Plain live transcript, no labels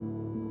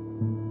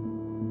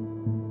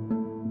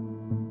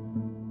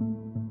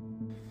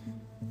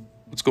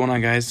What's going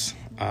on, guys?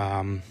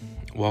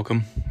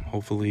 Welcome.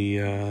 Hopefully,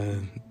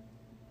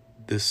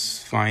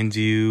 this finds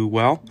you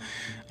well.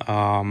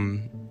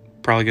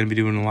 Probably going to be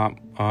doing a lot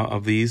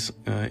of these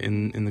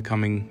in the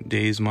coming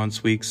days,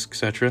 months, weeks,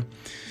 etc.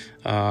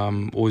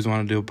 Always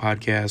want to do a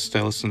podcast.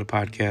 I listen to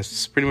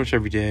podcasts pretty much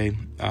every day.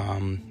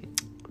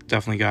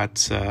 Definitely got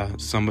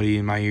somebody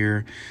in my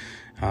ear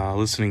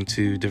listening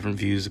to different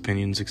views,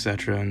 opinions,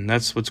 etc. And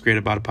that's what's great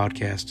about a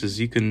podcast is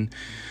you can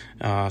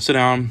sit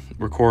down,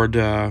 record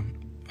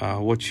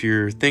what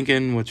you're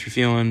thinking, what you're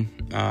feeling,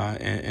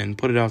 and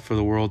put it out for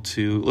the world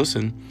to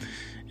listen,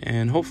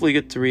 and hopefully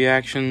get the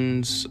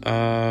reactions,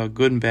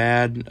 good and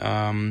bad.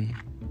 I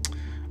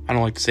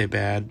don't like to say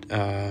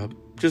bad.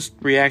 Just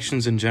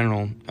reactions in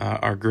general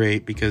are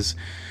great because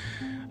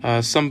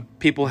some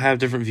people have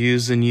different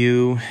views than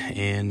you,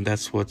 and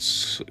that's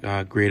what's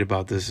great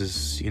about this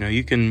is,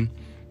 you can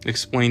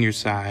explain your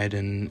side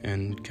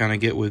and kind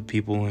of get with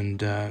people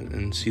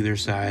and see their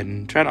side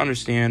and try to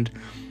understand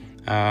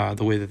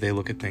the way that they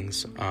look at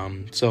things.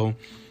 So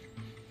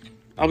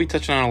I'll be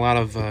touching on a lot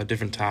of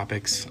different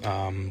topics,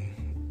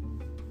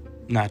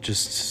 not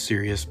just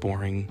serious,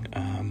 boring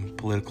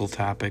political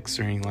topics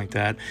or anything like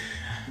that.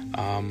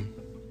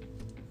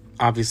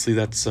 Obviously,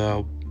 that's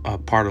a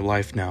part of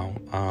life now.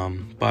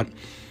 But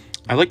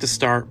I'd like to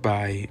start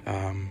by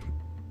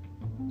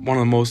one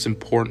of the most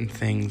important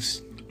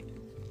things,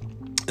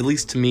 at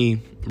least to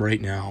me right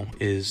now,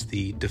 is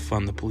the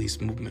Defund the Police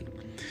movement.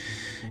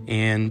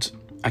 And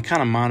I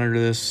kind of monitor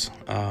this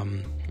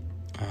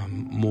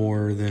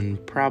more than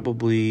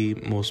probably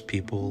most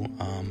people.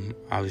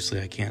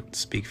 Obviously, I can't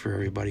speak for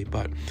everybody,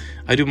 but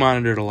I do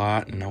monitor it a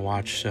lot, and I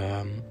watch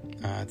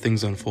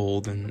things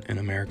unfold in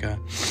America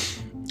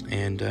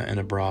and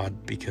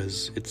abroad,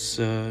 because it's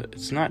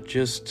not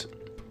just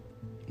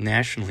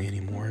nationally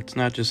anymore. It's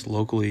not just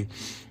locally.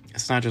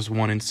 It's not just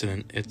one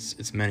incident.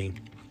 It's many.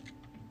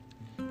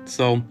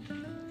 So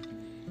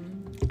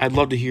I'd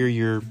love to hear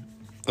your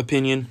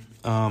opinion.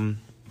 Of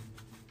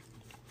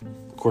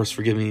course,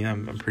 forgive me,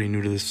 I'm pretty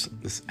new to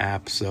this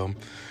app, so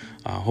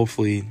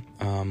hopefully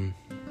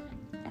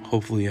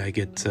I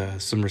get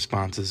some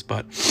responses.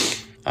 But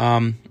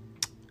at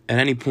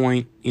any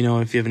point,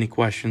 if you have any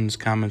questions,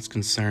 comments,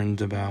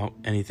 concerns about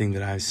anything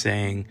that I'm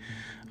saying,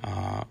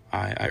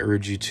 I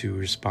urge you to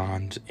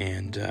respond,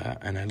 and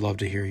I'd love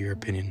to hear your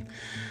opinion.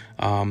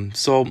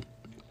 So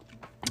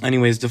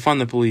anyways, Defund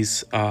the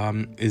Police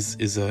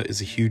is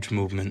a huge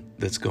movement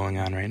that's going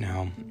on right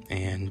now,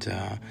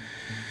 and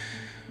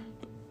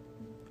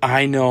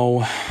I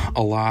know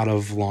a lot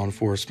of law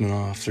enforcement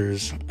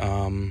officers.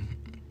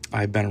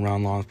 I've been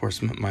around law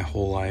enforcement my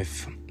whole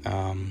life.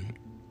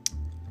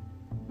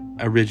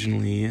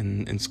 Originally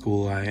in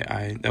school,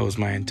 I that was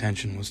my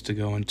intention, was to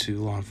go into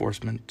law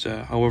enforcement.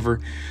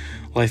 However,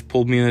 life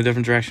pulled me in a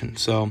different direction.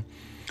 So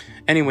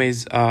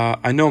anyways,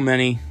 I know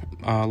many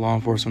law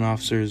enforcement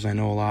officers. I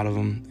know a lot of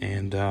them,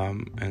 and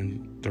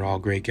they're all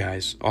great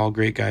guys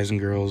and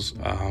girls.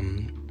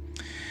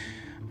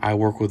 I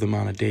work with them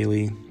on a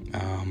daily.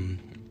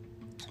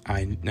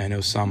 I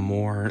know some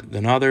more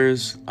than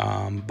others,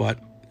 but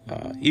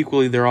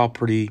equally they're all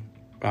pretty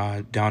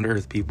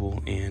down-to-earth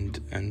people, and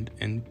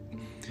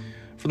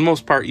for the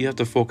most part, you have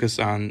to focus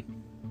on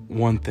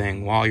one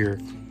thing while you're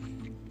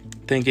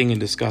thinking and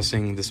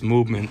discussing this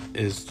movement,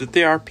 is that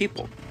they are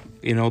people.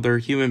 They're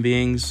human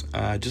beings,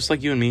 just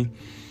like you and me,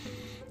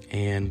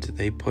 and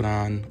they put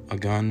on a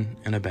gun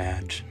and a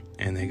badge,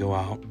 and they go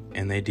out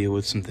and they deal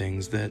with some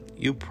things that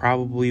you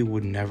probably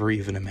would never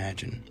even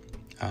imagine.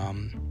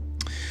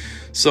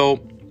 So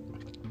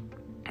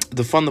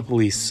Defund the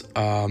Police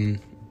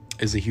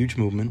is a huge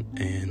movement,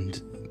 and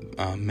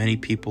many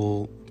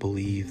people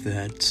believe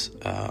that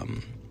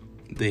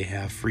they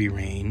have free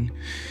reign,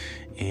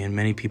 and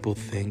many people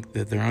think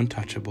that they're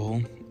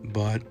untouchable.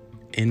 But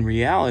in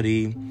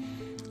reality,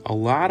 a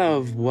lot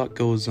of what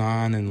goes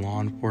on in law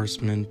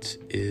enforcement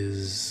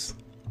is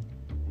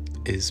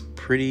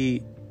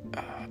pretty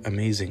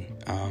amazing,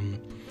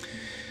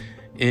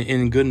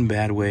 in good and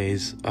bad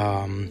ways.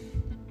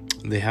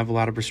 They have a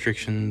lot of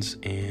restrictions,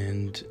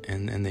 and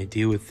they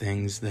deal with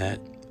things that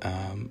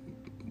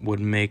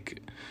would make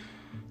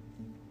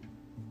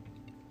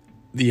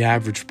the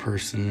average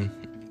person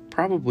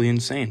probably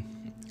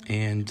insane.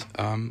 And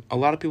a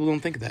lot of people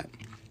don't think of that.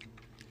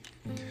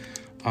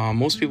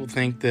 Most people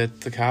think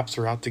that the cops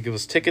are out to give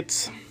us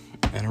tickets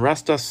and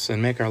arrest us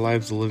and make our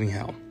lives a living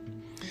hell.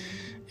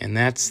 And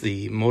that's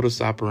the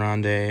modus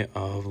operandi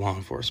of law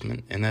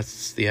enforcement. And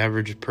that's the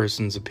average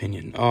person's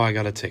opinion. Oh, I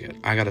got a ticket.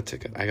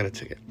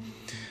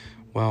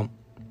 Well,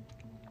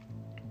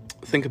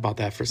 think about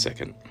that for a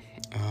second.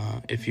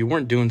 If you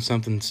weren't doing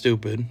something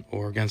stupid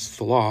or against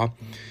the law,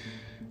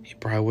 you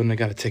probably wouldn't have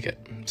got a ticket.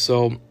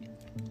 So,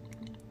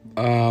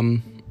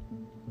 Defund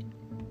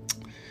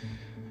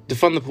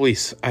the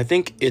Police. I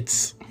think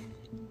it's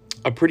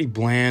a pretty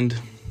bland,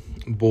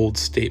 bold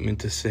statement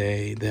to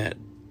say that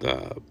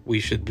we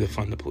should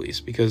defund the police,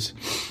 because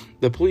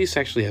the police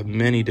actually have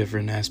many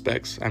different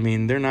aspects. I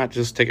mean, they're not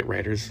just ticket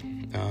writers.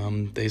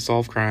 They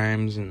solve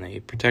crimes and they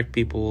protect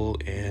people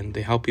and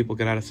they help people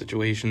get out of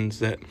situations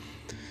that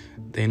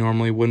they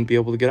normally wouldn't be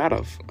able to get out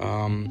of.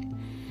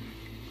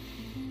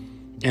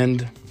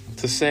 And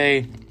to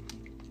say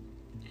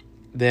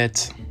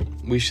that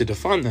we should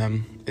defund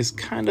them is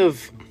kind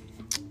of,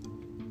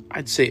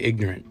 I'd say,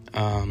 ignorant.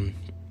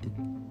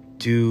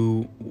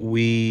 Do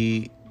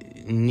we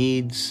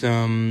need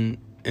some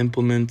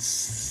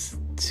implements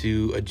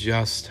to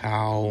adjust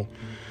how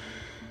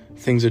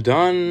things are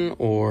done,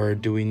 or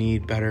do we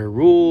need better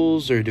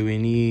rules, or do we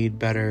need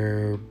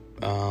better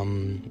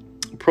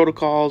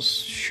protocols?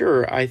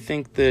 Sure, I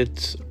think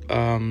that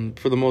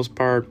for the most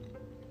part,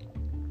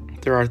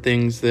 there are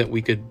things that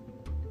we could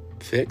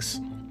fix,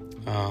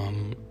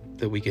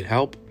 that we could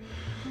help.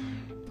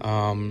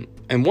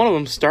 And one of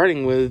them,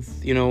 starting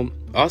with,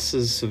 us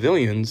as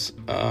civilians,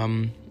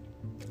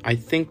 I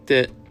think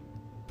that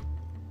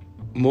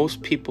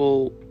most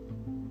people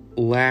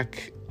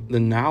lack the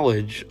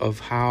knowledge of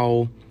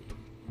how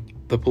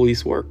the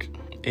police work.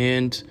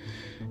 And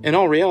in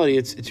all reality,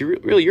 it's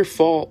really your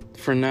fault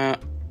for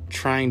not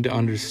trying to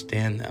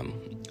understand them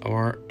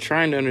or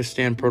trying to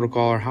understand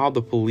protocol or how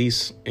the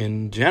police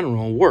in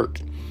general work.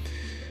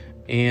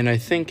 And I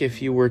think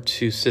if you were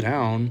to sit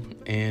down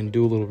and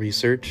do a little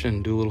research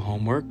and do a little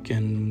homework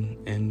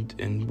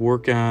and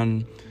work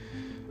on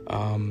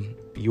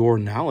your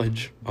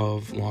knowledge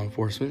of law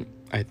enforcement,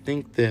 I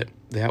think that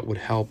would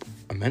help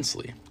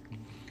immensely.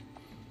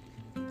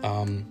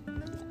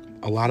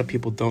 A lot of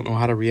people don't know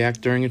how to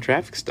react during a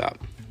traffic stop.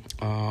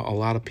 A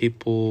lot of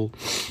people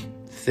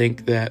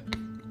think that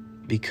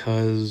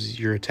because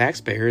you're a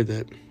taxpayer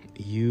that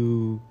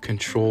you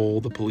control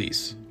the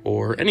police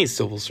or any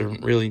civil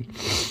servant, really.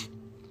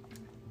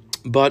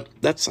 But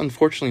that's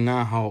unfortunately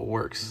not how it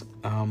works,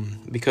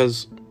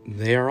 because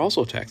they are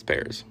also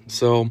taxpayers.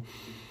 So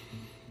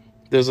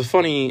there's a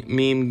funny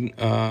meme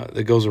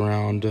that goes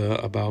around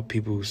about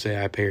people who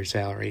say, I pay your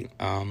salary.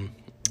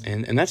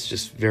 And that's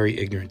just very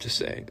ignorant to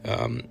say.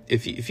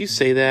 If you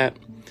say that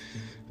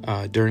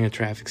during a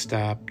traffic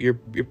stop, you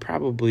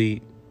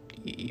probably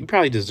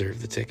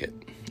deserve the ticket,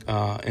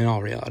 in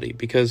all reality,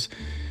 because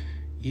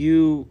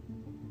you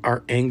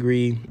are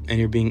angry and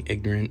you're being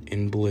ignorant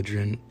and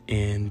belligerent,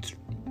 and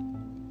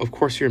of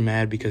course you're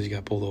mad because you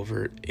got pulled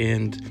over.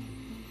 And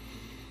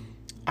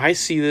I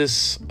see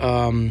this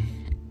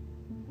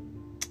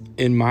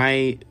in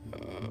my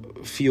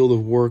field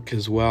of work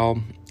as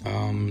well.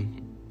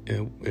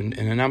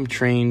 And I'm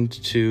trained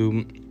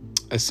to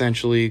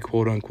essentially,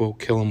 quote unquote,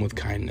 kill them with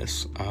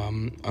kindness.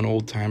 An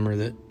old timer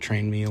that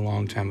trained me a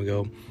long time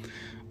ago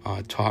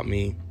taught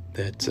me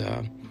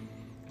that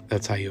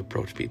that's how you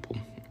approach people.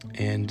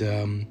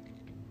 And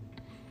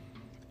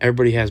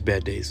everybody has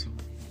bad days,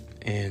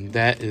 and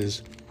that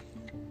is,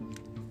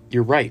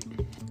 you're right.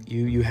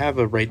 You have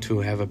a right to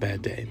have a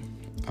bad day,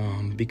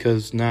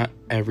 because not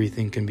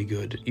everything can be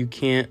good. You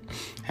can't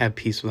have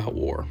peace without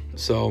war.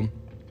 So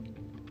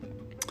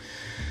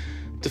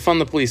defund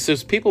the police.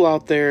 There's people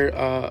out there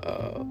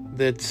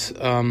that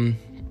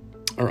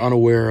are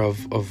unaware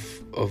of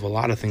a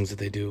lot of things that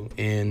they do,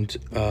 and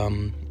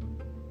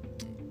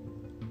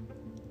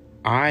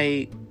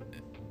I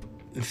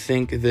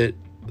think that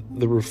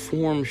the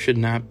reform should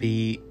not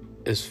be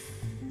as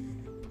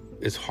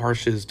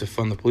harsh as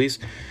defund the police.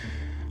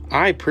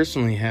 I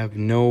personally have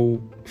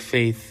no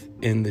faith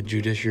in the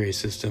judiciary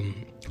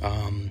system.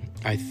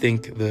 I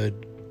think the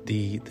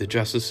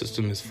justice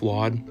system is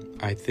flawed.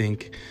 I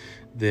think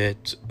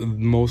that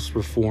most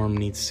reform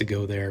needs to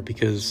go there,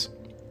 because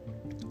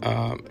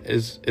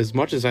as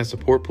much as I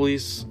support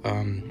police,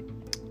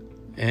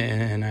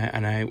 and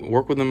I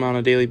work with them on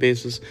a daily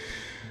basis,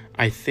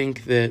 I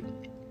think that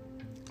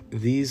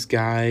these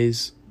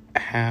guys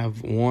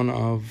have one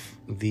of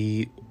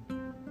the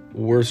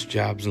worst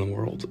jobs in the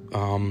world.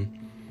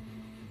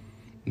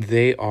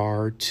 They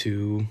are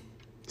to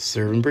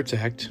serve and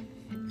protect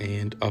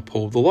and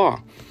uphold the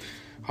law.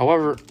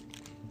 However,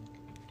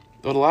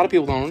 what a lot of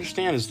people don't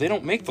understand is they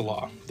don't make the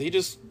law. They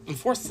just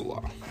enforce the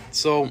law.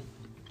 So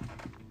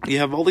you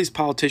have all these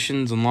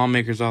politicians and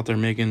lawmakers out there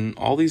making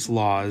all these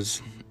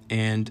laws,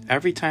 and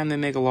every time they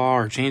make a law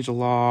or change a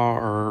law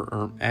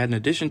or add an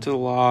addition to the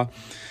law,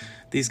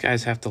 these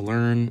guys have to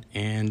learn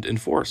and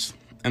enforce.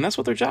 And that's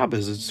what their job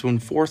is to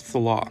enforce the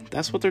law.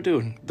 That's what they're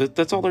doing.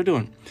 That's all they're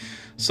doing.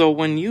 So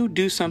when you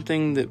do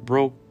something that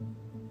broke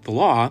the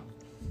law,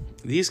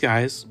 these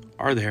guys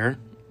are there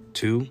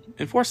to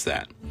enforce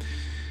that.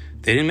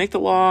 They didn't make the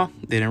law.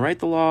 They didn't write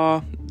the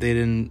law. They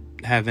didn't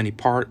have any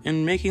part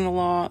in making the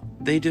law.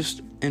 They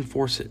just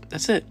enforce it.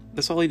 That's it.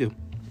 That's all they do.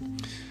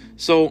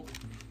 So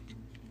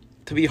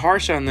to be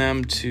harsh on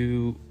them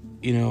to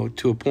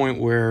a point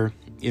where,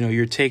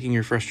 you're taking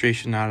your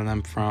frustration out of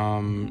them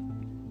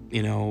from,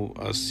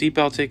 a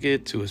seatbelt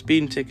ticket to a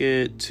speeding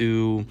ticket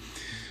to,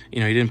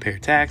 you didn't pay your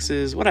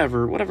taxes,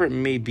 whatever it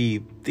may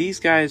be.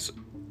 These guys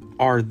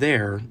are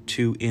there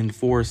to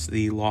enforce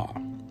the law.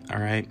 All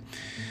right.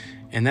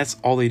 And that's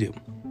all they do.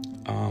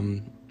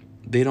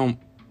 They don't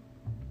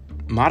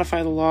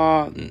modify the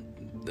law.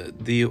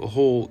 The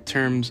whole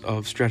terms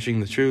of stretching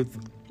the truth,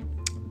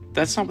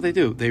 that's not what they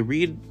do. They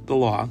read the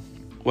law,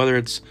 whether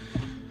it's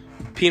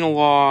penal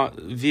law,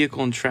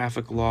 vehicle and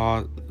traffic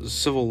law,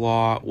 civil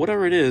law,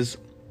 whatever it is.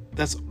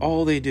 That's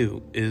all they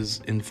do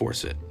is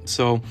enforce it.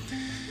 So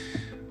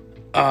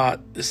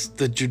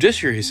the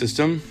judiciary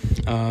system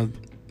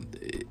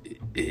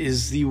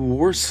is the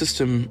worst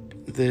system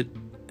that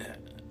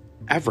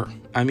ever.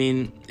 I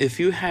mean, if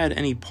you had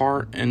any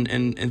part,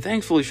 and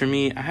thankfully for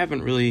me, I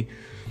haven't really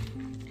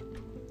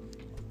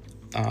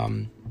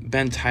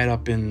been tied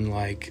up in,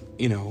 like,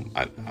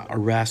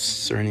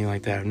 arrests or anything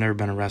like that. I've never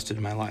been arrested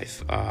in my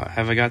life.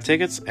 Have I got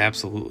tickets?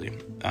 Absolutely.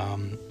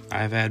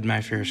 I've had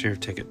my fair share of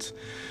tickets.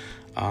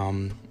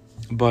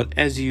 But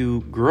as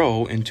you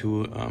grow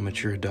into a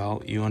mature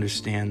adult, you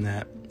understand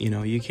that,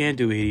 you can't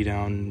do 80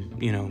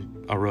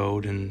 down, a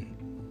road and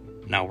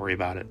not worry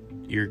about it.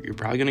 You're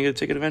probably going to get a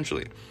ticket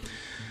eventually.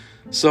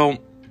 So,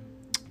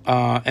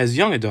 as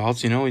young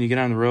adults, when you get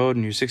on the road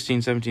and you're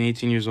 16, 17,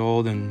 18 years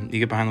old and you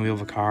get behind the wheel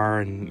of a car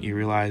and you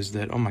realize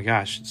that, oh my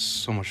gosh, it's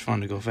so much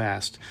fun to go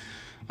fast.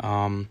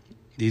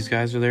 These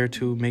guys are there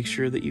to make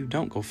sure that you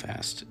don't go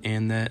fast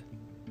and that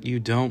you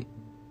don't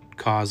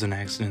cause an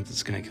accident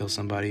that's going to kill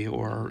somebody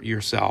or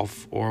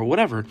yourself or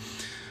whatever.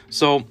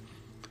 So,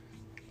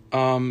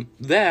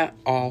 that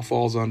all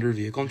falls under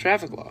vehicle and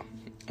traffic law.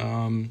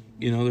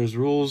 There's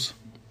rules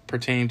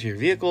pertaining to your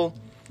vehicle,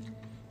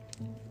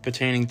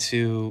 pertaining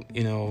to,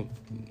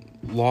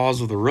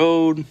 laws of the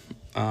road,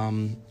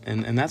 and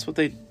that's what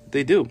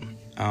they do.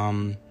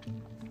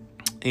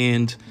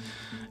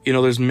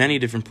 There's many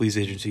different police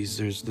agencies.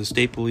 There's the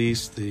state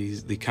police,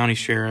 the county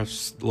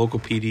sheriffs, local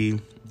PD,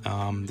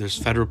 there's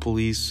federal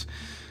police,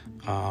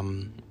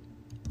 and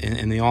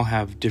they all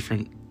have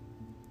different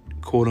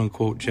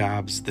quote-unquote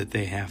jobs that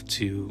they have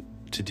to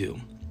do.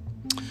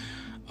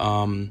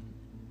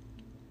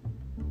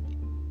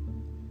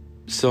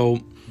 So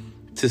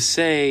to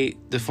say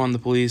defund the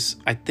police,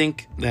 I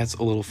think that's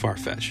a little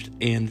far-fetched,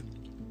 and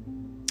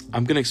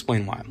I'm going to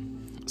explain why.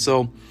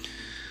 So,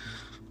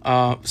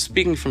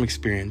 speaking from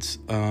experience,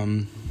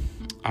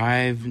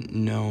 I've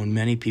known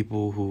many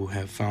people who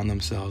have found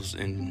themselves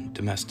in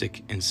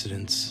domestic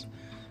incidents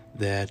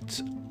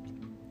that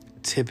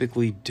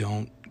typically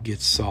don't get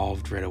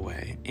solved right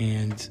away.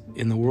 And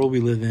in the world we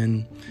live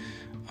in,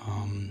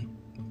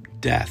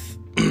 death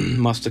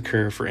must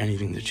occur for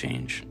anything to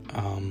change.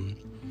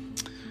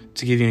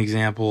 To give you an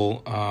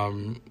example,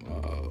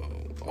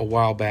 a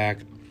while back,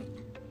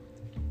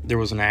 there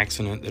was an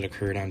accident that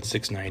occurred on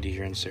 690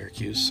 here in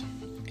Syracuse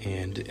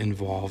and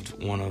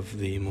involved one of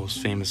the most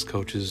famous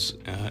coaches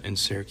in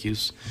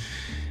Syracuse.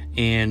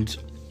 And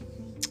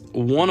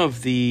one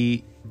of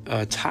the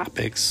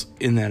topics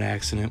in that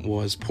accident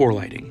was poor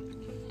lighting,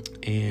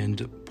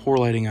 and poor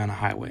lighting on a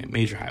highway,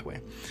 major highway.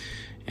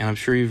 And I'm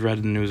sure you've read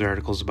in the news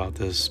articles about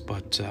this,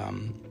 but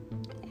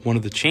one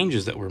of the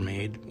changes that were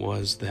made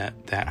was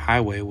that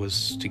highway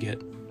was to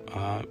get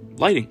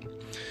lighting.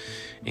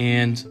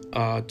 And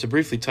to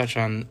briefly touch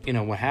on,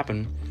 what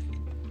happened,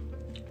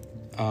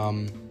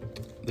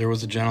 there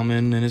was a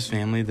gentleman and his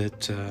family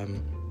that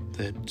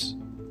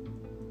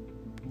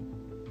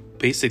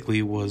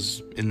basically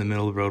was in the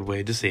middle of the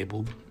roadway,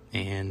 disabled,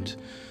 and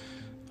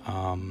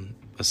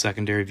a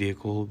secondary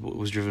vehicle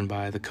was driven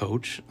by the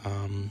coach,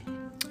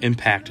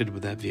 impacted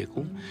with that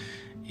vehicle,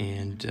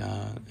 and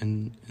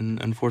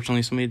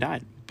unfortunately somebody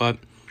died. But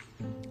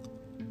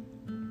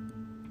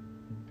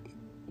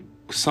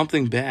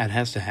something bad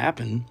has to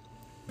happen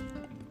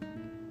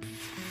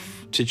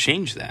to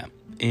change that,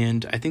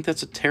 and I think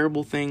that's a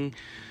terrible thing.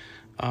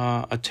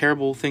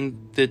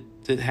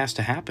 That has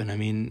to happen. I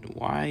mean,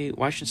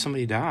 why should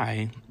somebody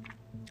die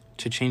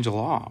to change a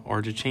law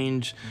or to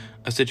change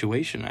a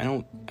situation? I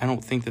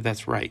don't think that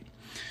that's right.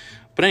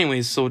 But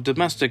anyways, so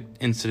domestic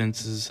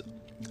incidences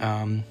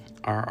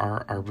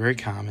are very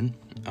common,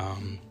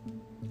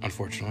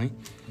 unfortunately,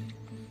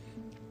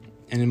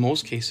 and in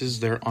most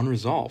cases they're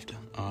unresolved,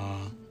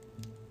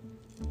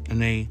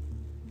 and they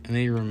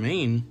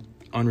remain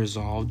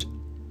unresolved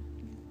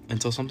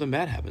until something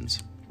bad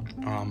happens.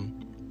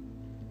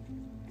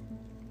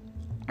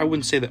 I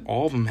wouldn't say that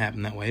all of them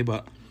happen that way,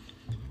 but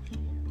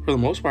for the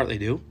most part they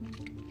do.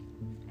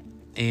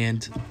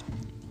 And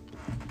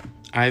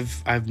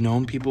I've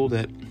known people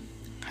that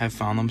have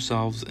found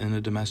themselves in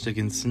a domestic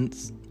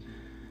that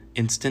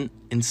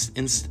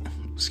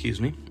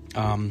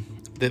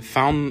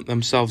found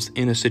themselves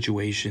in a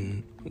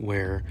situation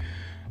where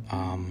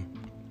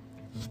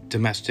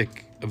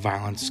domestic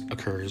violence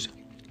occurs,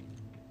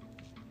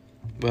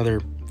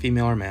 whether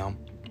female or male.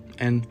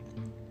 And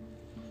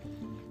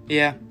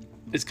yeah,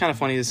 it's kind of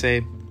funny to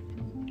say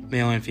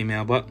male and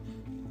female, but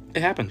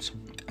it happens.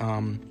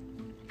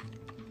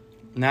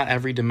 Not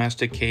every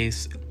domestic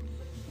case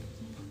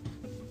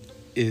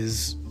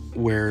is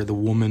where the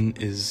woman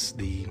is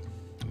the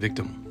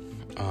victim.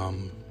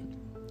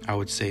 I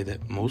would say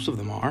that most of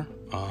them are,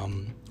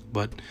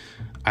 but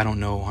I don't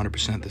know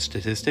 100% of the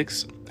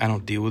statistics. I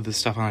don't deal with this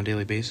stuff on a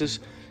daily basis.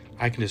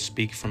 I can just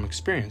speak from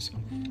experience.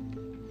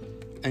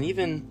 And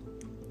even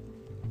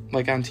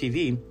like on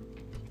TV,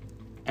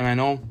 and I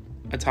know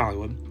it's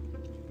Hollywood,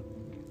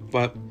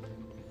 But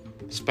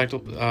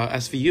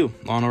SVU,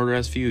 Law and Order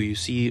SVU, you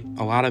see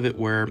a lot of it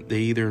where they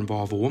either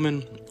involve a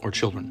woman or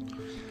children.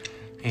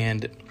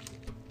 And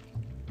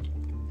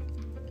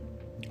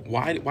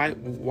why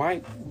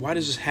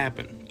does this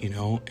happen? You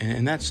know,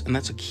 and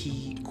that's a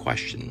key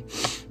question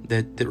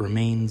that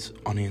remains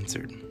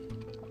unanswered.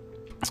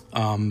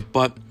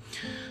 But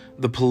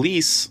the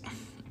police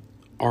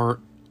are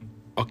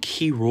a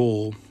key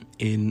role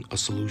in a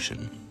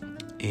solution,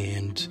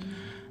 and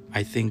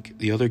I think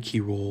the other key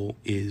role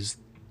is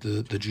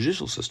the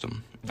judicial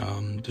system,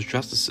 the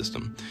justice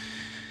system.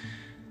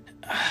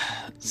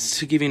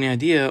 To give you an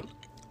idea,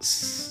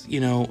 you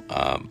know,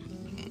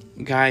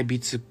 guy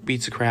beats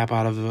the crap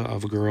out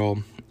of a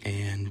girl,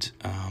 and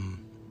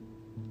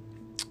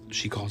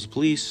she calls the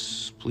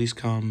police. Police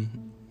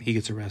come. He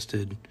gets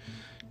arrested,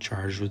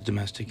 charged with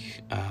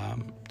domestic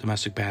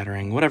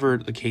battering, whatever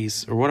the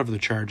case or whatever the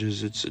charge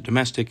is. It's a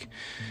domestic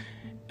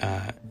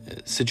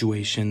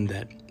situation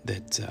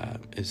that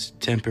is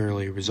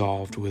temporarily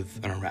resolved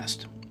with an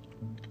arrest.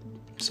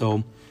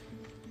 So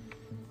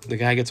the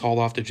guy gets hauled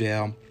off to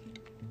jail.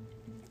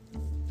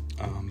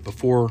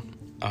 Before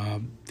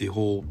the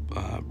whole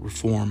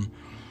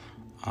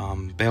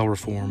bail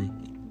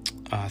reform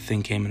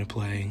thing came into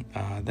play,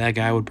 that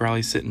guy would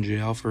probably sit in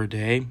jail for a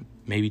day,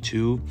 maybe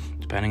two,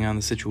 depending on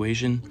the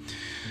situation.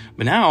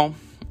 But now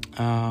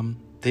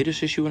they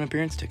just issue an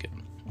appearance ticket.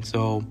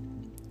 So,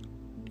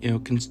 you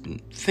know,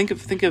 think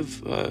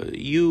of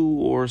you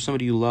or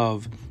somebody you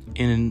love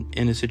in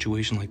a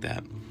situation like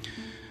that.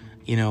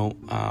 You know,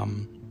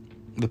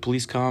 the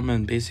police come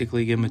and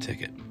basically give them a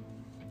ticket,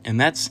 and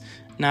that's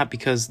not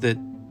because that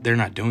they're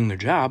not doing their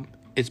job.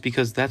 It's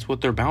because that's what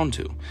they're bound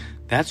to.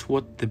 That's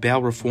what the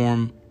bail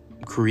reform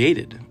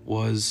created,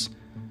 was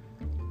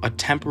a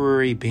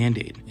temporary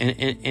Band-Aid.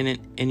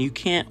 And you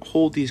can't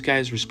hold these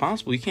guys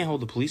responsible. You can't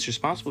hold the police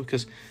responsible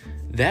because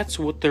that's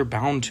what they're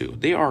bound to.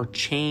 They are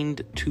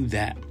chained to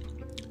that.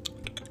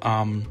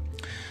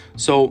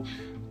 So,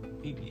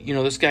 you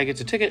know, this guy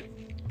gets a ticket,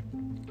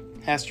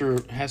 has to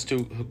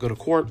go to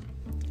court,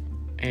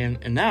 and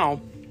now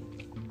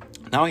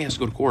he has to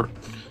go to court.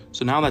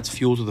 So now that's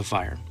fuel to the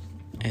fire.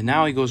 And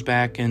now he goes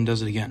back and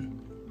does it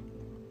again.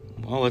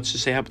 Well, let's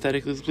just say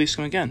hypothetically the police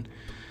come again.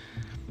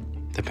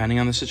 Depending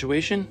on the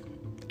situation,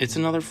 it's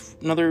another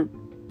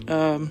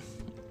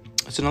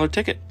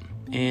ticket.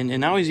 And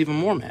now he's even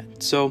more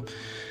mad. So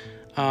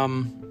I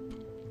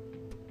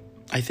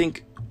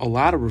think a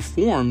lot of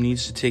reform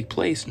needs to take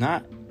place,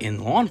 not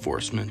in law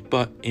enforcement,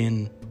 but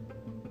in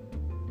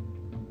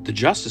the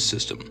justice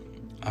system.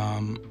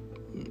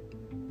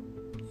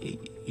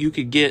 You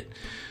could get,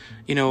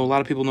 you know, a lot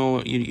of people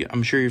know,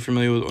 I'm sure you're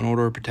familiar with an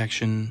order of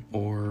protection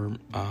or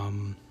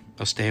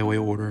a stay-away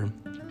order.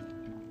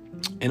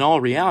 In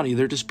all reality,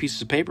 they're just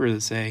pieces of paper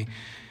that say,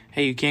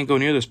 hey, you can't go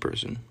near this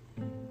person.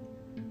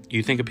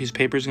 You think a piece of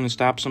paper is going to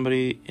stop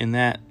somebody in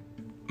that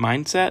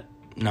mindset?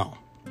 No.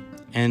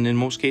 And in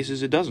most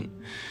cases, it doesn't.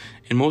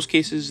 In most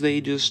cases,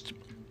 they just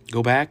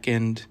go back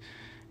and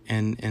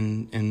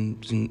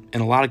in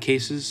a lot of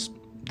cases,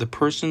 the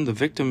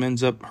victim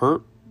ends up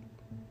hurt,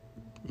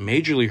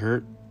 majorly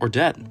hurt, or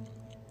dead.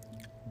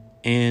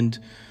 And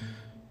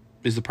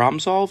is the problem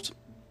solved?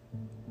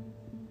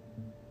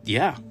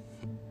 Yeah,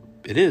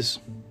 it is.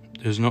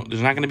 There's not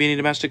going to be any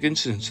domestic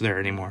incidents there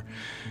anymore.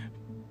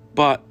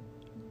 But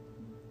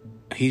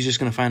he's just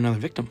going to find another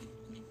victim.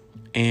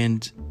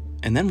 And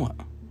then what?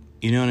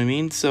 You know what I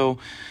mean? So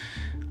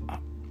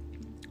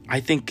I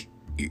think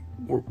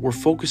we're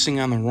focusing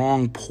on the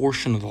wrong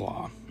portion of the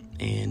law.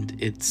 And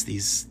it's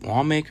these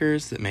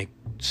lawmakers that make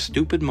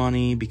stupid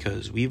money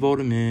because we vote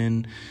them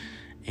in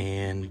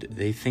and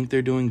they think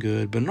they're doing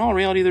good. But in all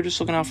reality, they're just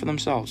looking out for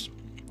themselves.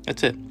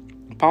 That's it.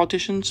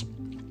 Politicians,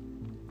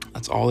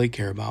 that's all they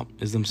care about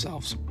is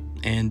themselves.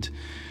 And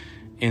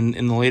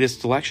in the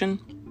latest election,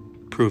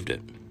 proved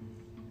it.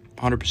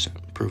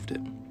 100% proved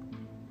it.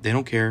 They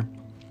don't care.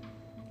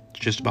 It's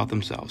just about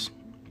themselves.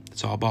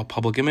 It's all about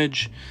public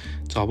image.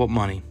 It's all about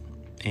money.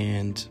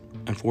 And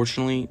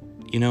unfortunately,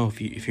 you know,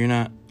 if you're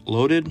not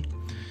loaded,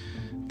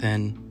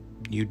 then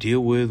you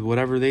deal with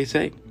whatever they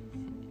say.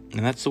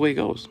 And that's the way it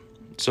goes.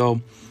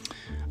 So,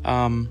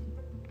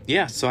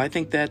 so I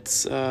think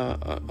that's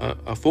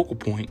a focal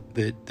point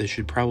that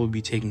should probably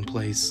be taking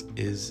place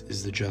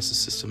is the justice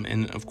system.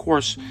 And of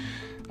course,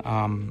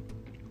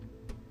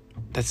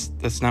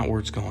 that's not where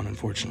it's going,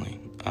 unfortunately.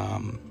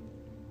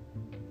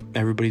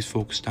 Everybody's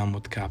focused on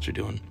what the cops are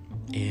doing.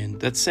 And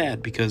that's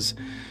sad because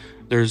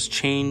there's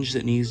change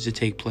that needs to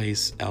take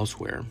place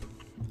elsewhere.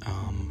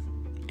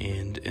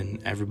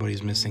 And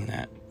everybody's missing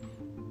that.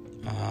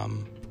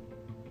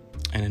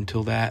 And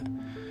until that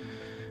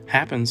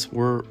happens,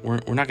 we're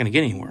not going to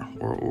get anywhere.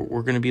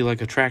 We're going to be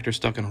like a tractor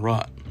stuck in a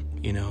rut,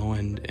 you know,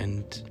 and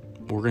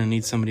we're going to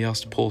need somebody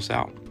else to pull us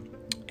out.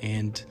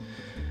 And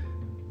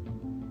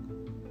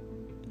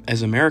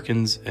as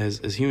Americans,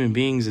 as human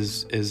beings,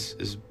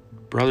 as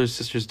brothers,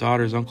 sisters,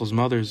 daughters, uncles,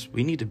 mothers,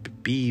 we need to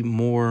be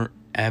more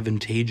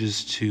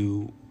advantageous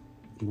to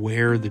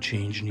where the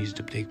change needs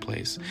to take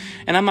place.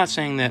 And I'm not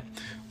saying that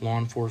law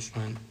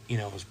enforcement,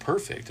 is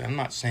perfect. I'm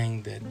not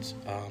saying that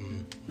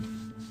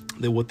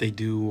that what they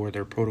do or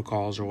their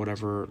protocols or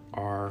whatever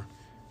are,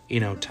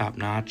 top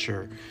notch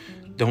or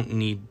don't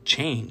need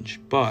change.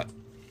 But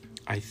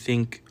I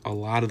think a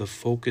lot of the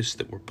focus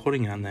that we're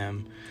putting on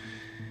them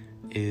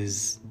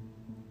it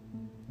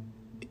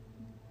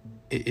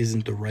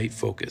isn't the right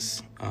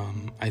focus.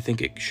 I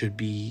think it should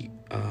be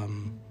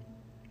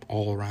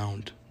all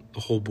around, the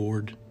whole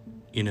board,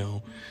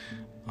 and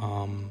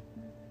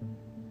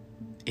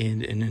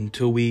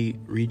until we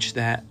reach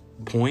that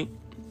point,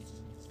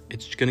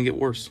 it's going to get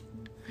worse.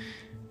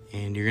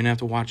 And you're going to have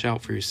to watch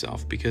out for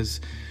yourself, because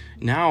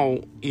now,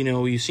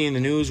 you see in the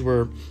news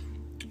where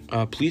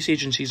police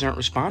agencies aren't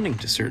responding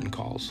to certain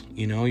calls.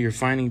 You're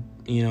finding,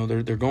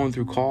 they're going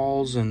through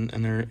calls and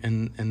they're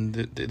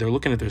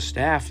looking at their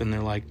staff and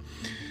they're like,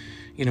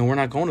 we're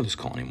not going to this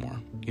call anymore.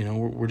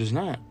 We're just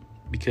not,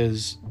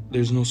 because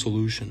there's no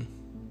solution.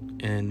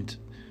 And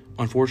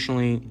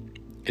unfortunately,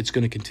 it's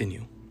going to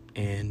continue.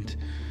 And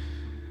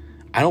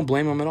I don't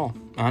blame them at all.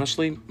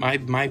 Honestly,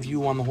 my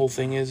view on the whole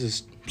thing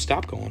is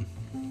stop going.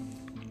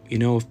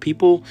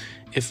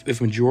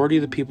 If majority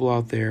of the people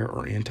out there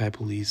are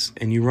anti-police,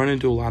 and you run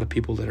into a lot of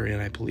people that are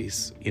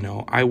anti-police,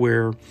 I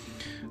wear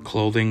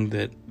clothing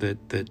that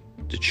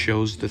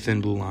shows the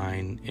thin blue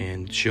line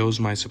and shows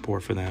my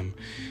support for them.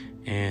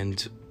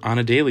 And on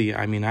a daily,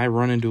 I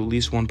run into at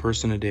least one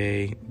person a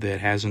day that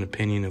has an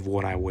opinion of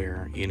what I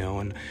wear,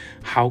 and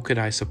how could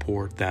I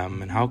support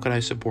them, and how could I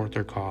support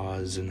their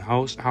cause, and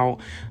how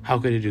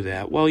could I do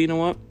that? Well, you know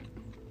what?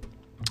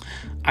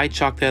 I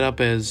chalk that up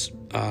as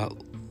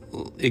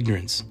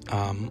ignorance,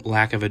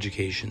 lack of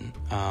education.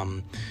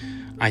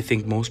 I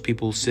think most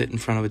people sit in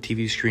front of a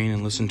TV screen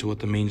and listen to what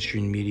the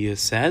mainstream media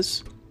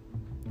says.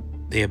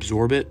 They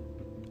absorb it,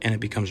 and it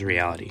becomes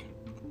reality.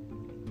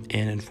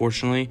 And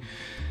unfortunately,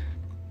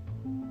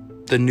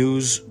 the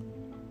news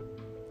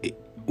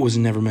was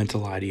never meant to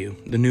lie to you.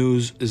 The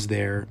news is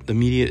there. The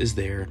media is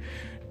there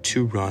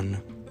to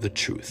run the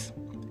truth,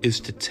 is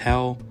to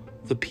tell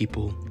the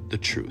people the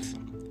truth.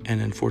 And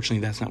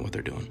unfortunately, that's not what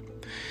they're doing.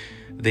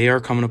 They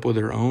are coming up with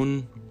their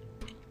own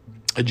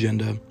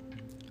agenda.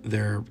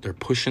 They're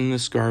pushing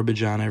this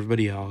garbage on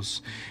everybody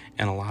else.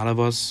 And a lot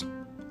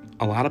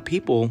of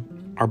people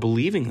are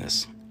believing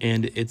this.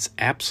 And it's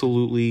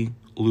absolutely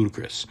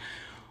ludicrous.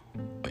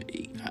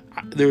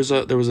 There was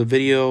a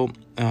video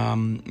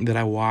that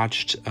I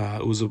watched.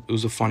 It was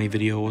a funny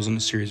video. It wasn't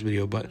a serious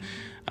video, but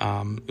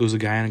it was a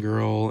guy and a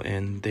girl,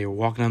 and they were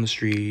walking down the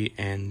street,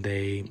 and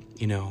they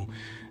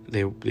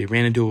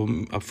ran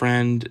into a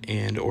friend,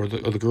 or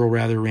the girl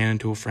rather ran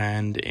into a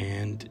friend,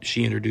 and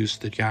she introduced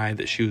the guy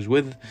that she was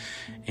with,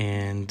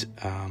 and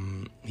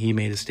he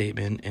made a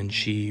statement, and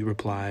she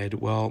replied,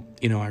 "Well,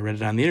 I read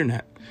it on the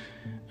internet.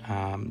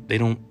 They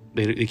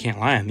can't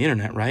lie on the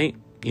internet, right?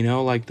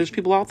 There's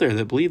people out there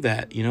that believe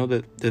that,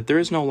 that there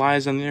is no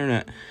lies on the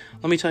internet.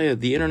 Let me tell you,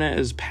 the internet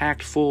is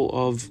packed full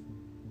of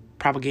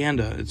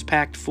propaganda. It's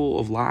packed full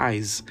of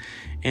lies,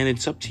 and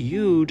it's up to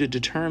you to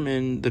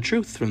determine the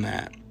truth from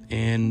that."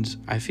 And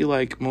I feel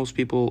like most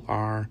people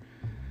are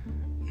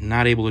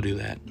not able to do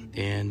that.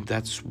 And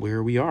that's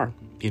where we are.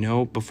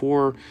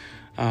 Before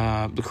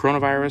the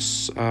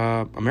coronavirus,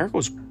 America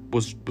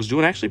was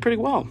doing actually pretty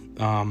well.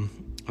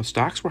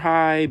 Stocks were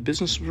high,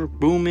 businesses were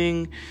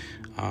booming,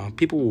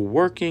 people were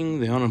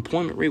working, the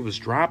unemployment rate was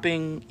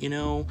dropping,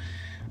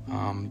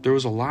 there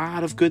was a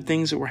lot of good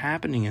things that were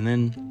happening. And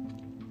then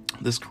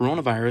this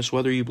coronavirus,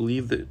 whether you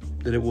believe that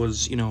it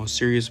was, a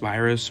serious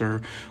virus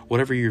or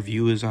whatever your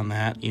view is on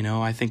that,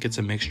 I think it's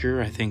a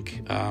mixture. I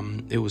think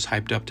it was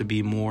hyped up to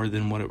be more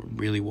than what it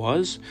really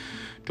was.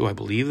 Do I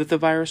believe that the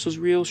virus was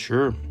real?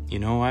 Sure. I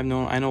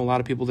know a lot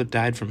of people that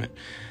died from it.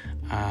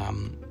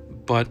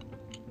 But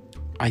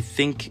I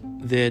think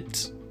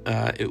that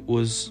it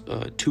was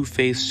a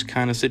two-faced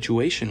kind of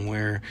situation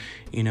where,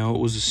 it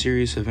was a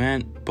serious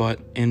event, but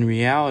in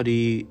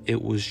reality, it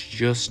was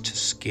just to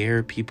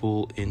scare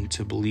people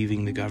into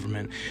believing the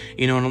government.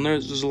 And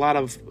there's a lot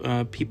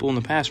of people in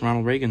the past.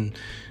 Ronald Reagan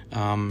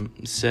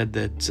said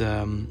that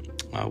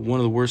one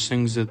of the worst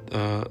things that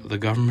the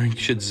government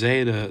should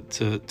say to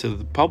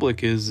the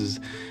public is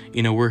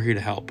we're here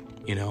to help.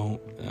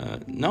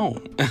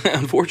 No,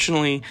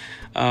 unfortunately,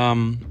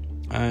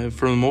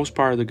 for the most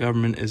part, the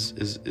government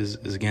is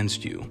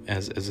against you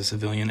as a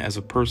civilian, as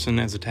a person,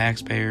 as a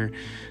taxpayer.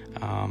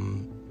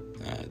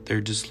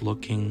 They're just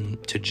looking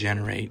to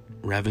generate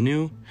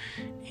revenue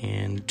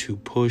and to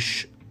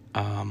push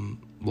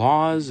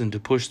laws and to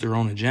push their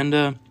own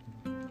agenda.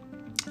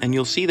 And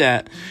you'll see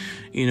that,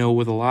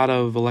 with a lot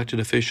of elected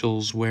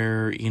officials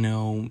where,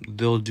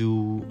 they'll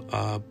do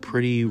a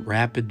pretty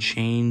rapid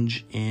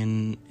change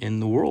in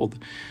the world.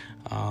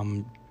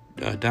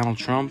 Donald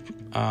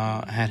Trump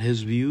had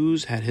his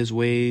views, had his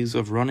ways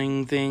of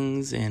running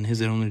things and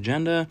his own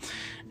agenda.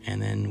 And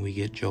then we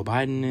get Joe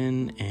Biden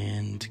in,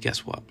 and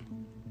guess what?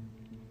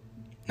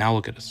 Now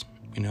look at us.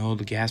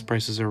 The gas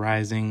prices are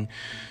rising,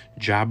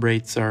 job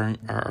rates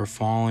are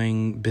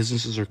falling,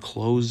 businesses are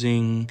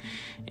closing,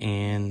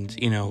 and,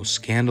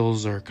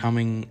 scandals are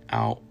coming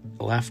out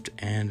left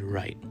and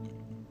right.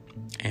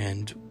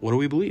 And what do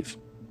we believe?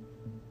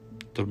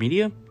 The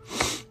media?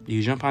 Do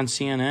you jump on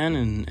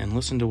CNN and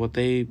listen to what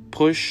they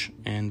push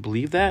and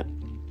believe that?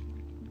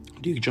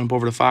 Do you jump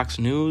over to Fox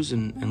News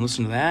and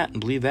listen to that and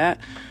believe that?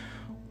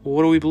 Well,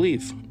 what do we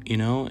believe?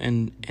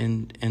 And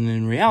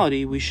in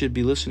reality, we should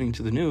be listening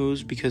to the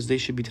news because they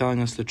should be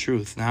telling us the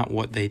truth, not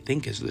what they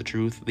think is the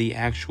truth, the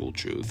actual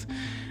truth.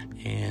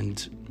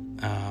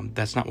 And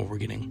that's not what we're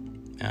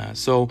getting.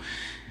 So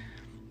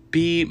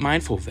be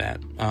mindful of that.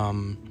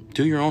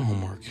 Do your own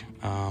homework.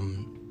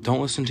 Don't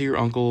listen to your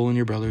uncle and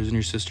your brothers and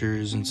your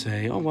sisters and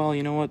say, oh, well,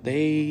 you know what?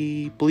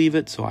 They believe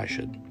it, so I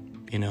should.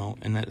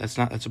 And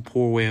that's a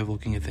poor way of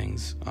looking at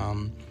things.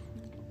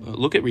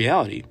 Look at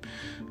reality.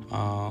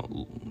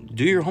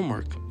 Do your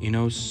homework.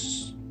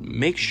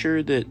 Make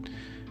sure that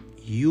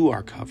you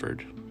are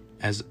covered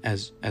as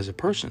a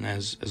person,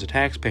 as a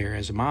taxpayer,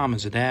 as a mom,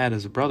 as a dad,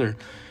 as a brother.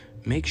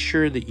 Make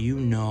sure that you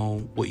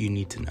know what you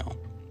need to know,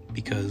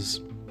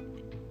 because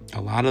a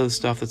lot of the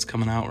stuff that's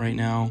coming out right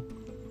now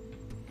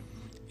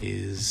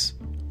is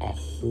a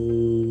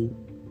whole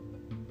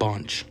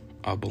bunch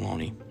of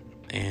baloney,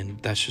 and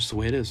that's just the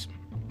way it is.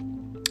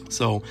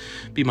 So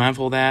be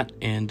mindful of that,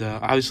 and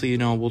obviously,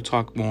 we'll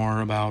talk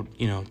more about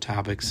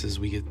topics as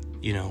we get,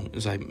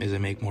 as I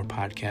make more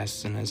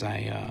podcasts and as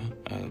I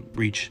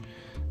reach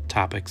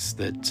topics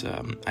that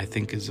I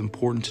think is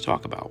important to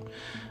talk about.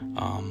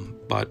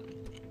 But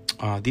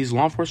these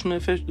law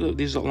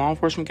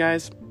enforcement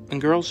guys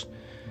and girls,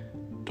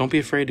 don't be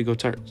afraid to go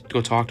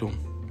talk to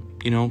them.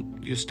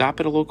 You stop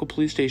at a local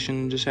police station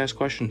and just ask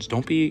questions.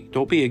 Don't be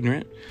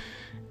ignorant.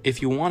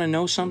 If you want to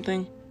know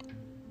something,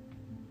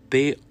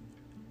 they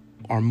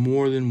are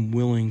more than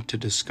willing to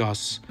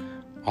discuss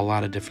a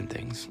lot of different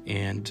things.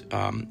 And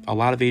a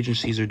lot of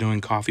agencies are doing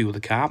Coffee with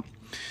a Cop.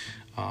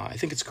 I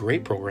think it's a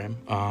great program.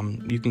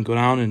 You can go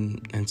down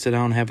and sit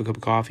down and have a cup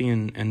of coffee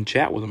and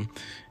chat with them.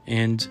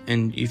 And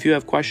if you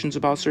have questions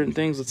about certain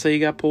things, let's say you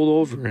got pulled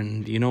over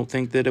and you don't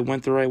think that it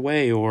went the right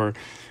way, or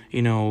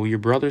your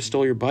brother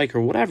stole your bike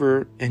or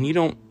whatever, and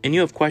you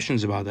have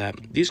questions about that.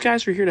 These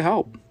guys are here to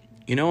help.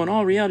 In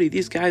all reality,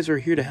 these guys are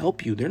here to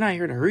help you. They're not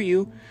here to hurt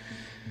you.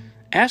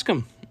 Ask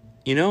them.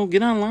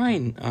 Get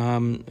online.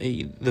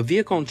 The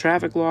vehicle and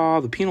traffic law,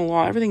 the penal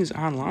law, everything's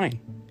online.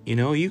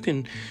 You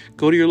can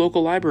go to your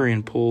local library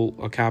and pull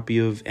a copy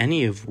of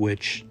any of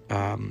which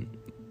that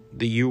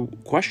you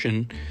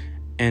question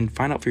and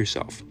find out for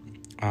yourself.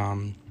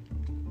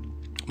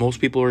 Most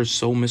people are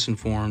so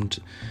misinformed,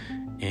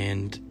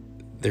 and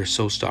they're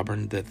so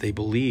stubborn that they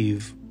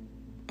believe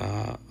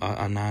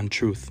a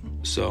non-truth.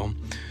 So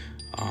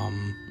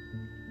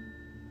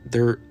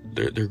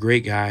they're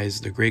great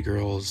guys, they're great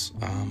girls.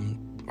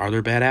 Are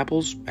there bad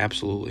apples?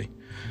 Absolutely.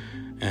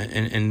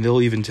 And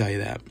they'll even tell you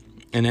that.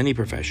 In any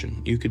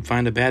profession, you could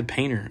find a bad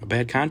painter, a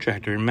bad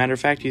contractor. Matter of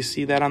fact, you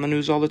see that on the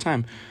news all the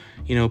time.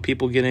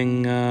 People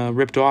getting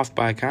ripped off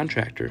by a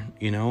contractor,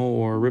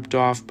 or ripped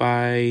off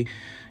by,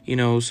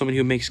 somebody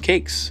who makes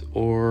cakes,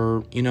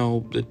 or,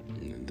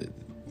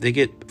 they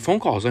get phone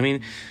calls.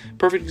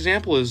 Perfect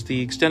example is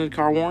the extended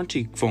car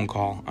warranty phone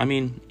call.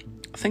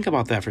 Think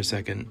about that for a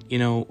second.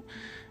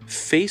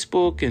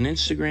 Facebook and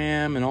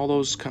Instagram and all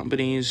those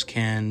companies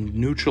can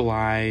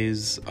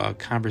neutralize a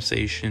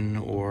conversation,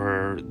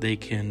 or they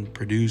can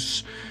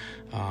produce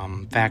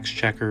fact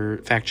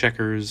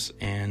checkers,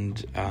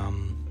 and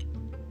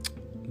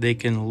they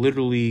can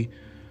literally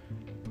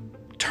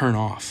turn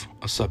off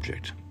a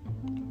subject.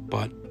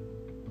 But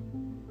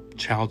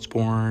child's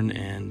born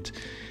and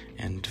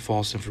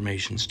false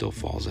information still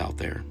falls out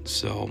there.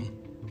 So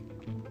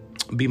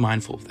be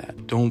mindful of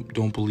that.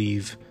 Don't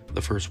believe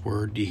the first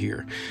word you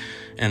hear.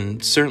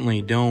 And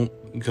certainly don't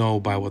go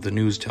by what the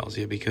news tells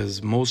you,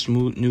 because most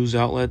news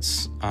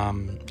outlets,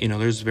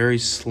 there's very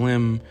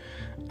slim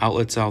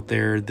outlets out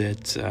there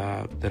that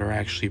are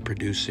actually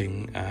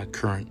producing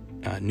current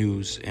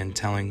news and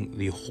telling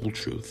the whole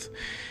truth.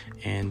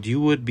 And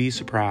you would be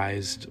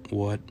surprised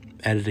what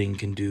editing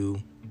can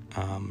do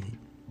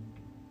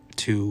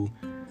to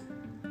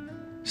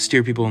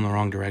steer people in the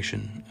wrong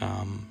direction.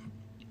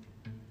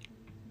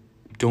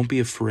 Don't be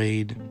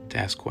afraid to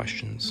ask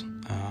questions.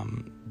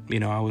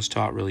 I was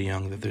taught really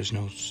young that there's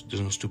no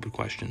stupid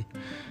question.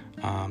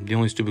 The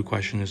only stupid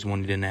question is the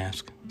one you didn't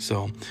ask.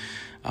 So,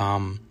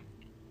 I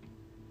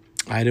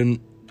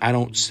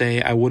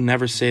would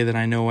never say that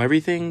I know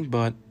everything,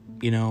 but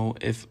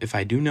if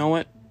I do know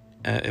it,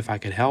 if I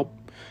could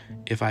help,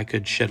 if I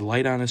could shed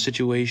light on a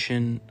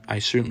situation, I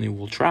certainly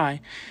will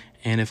try.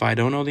 And if I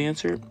don't know the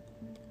answer,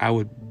 I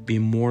would be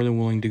more than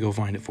willing to go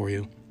find it for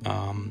you,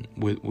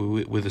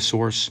 with a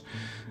source,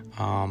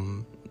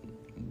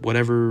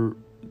 whatever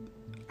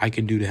I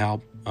can do to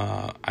help.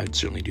 I'd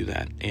certainly do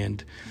that.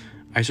 And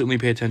I certainly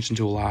pay attention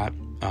to a lot.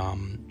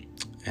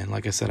 And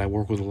like I said, I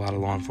work with a lot of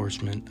law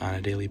enforcement on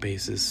a daily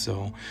basis,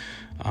 so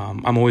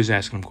I'm always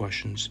asking them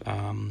questions.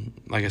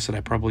 Like I said,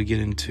 I probably get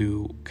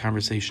into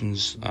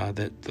conversations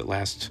that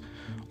last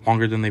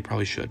longer than they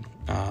probably should,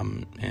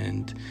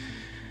 and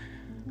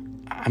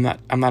I'm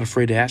not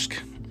afraid to ask.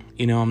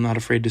 I'm not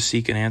afraid to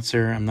seek an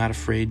answer. I'm not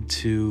afraid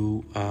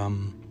to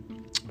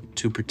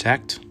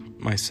protect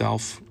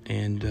myself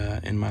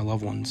and my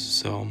loved ones.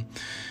 So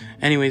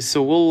anyways,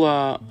 so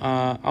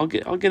I'll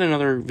get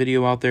another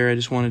video out there. I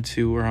just wanted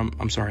to, or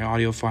I'm sorry,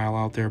 audio file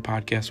out there,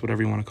 podcast,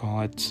 whatever you want to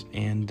call it.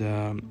 And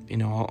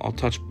I'll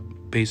touch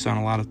base on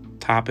a lot of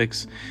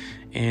topics.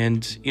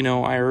 And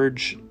I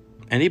urge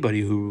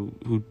anybody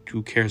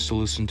who cares to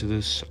listen to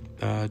this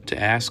to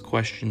ask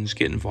questions,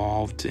 get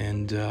involved,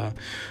 and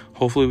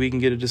hopefully we can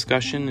get a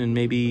discussion, and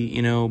maybe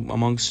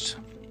amongst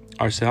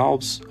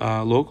ourselves,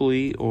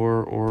 locally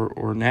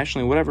or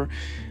nationally, whatever,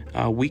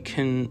 we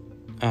can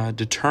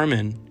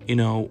determine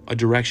a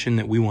direction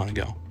that we want to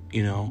go.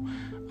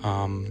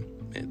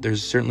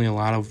 There's certainly a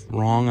lot of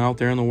wrong out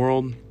there in the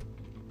world.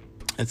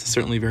 It's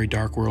certainly a very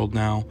dark world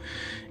now,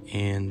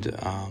 and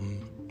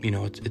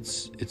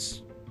it's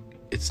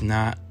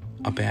not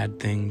a bad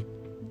thing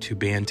to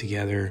band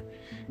together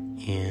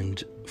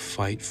and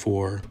fight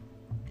for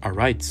our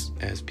rights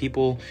as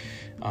people,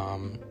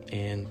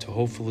 and to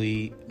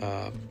hopefully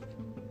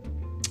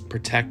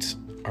protect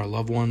our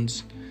loved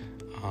ones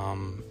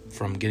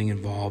from getting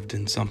involved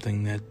in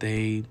something that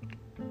they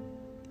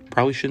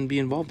probably shouldn't be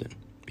involved in,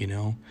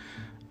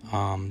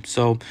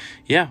 so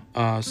yeah,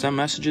 send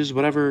messages,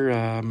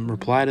 whatever,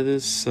 reply to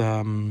this.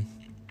 I'm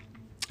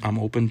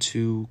open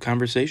to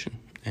conversation,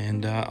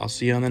 and I'll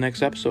see you on the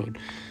next episode.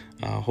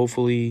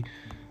 Hopefully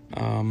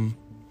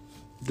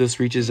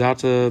this reaches out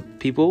to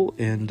people,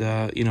 and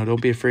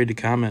don't be afraid to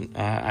comment.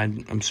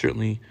 I'm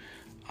certainly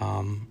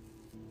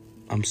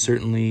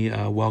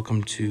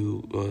welcome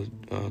to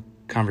a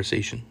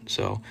conversation.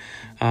 So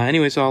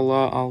anyways,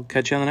 I'll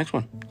catch you on the next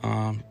one.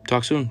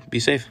 Talk soon. Be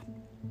safe.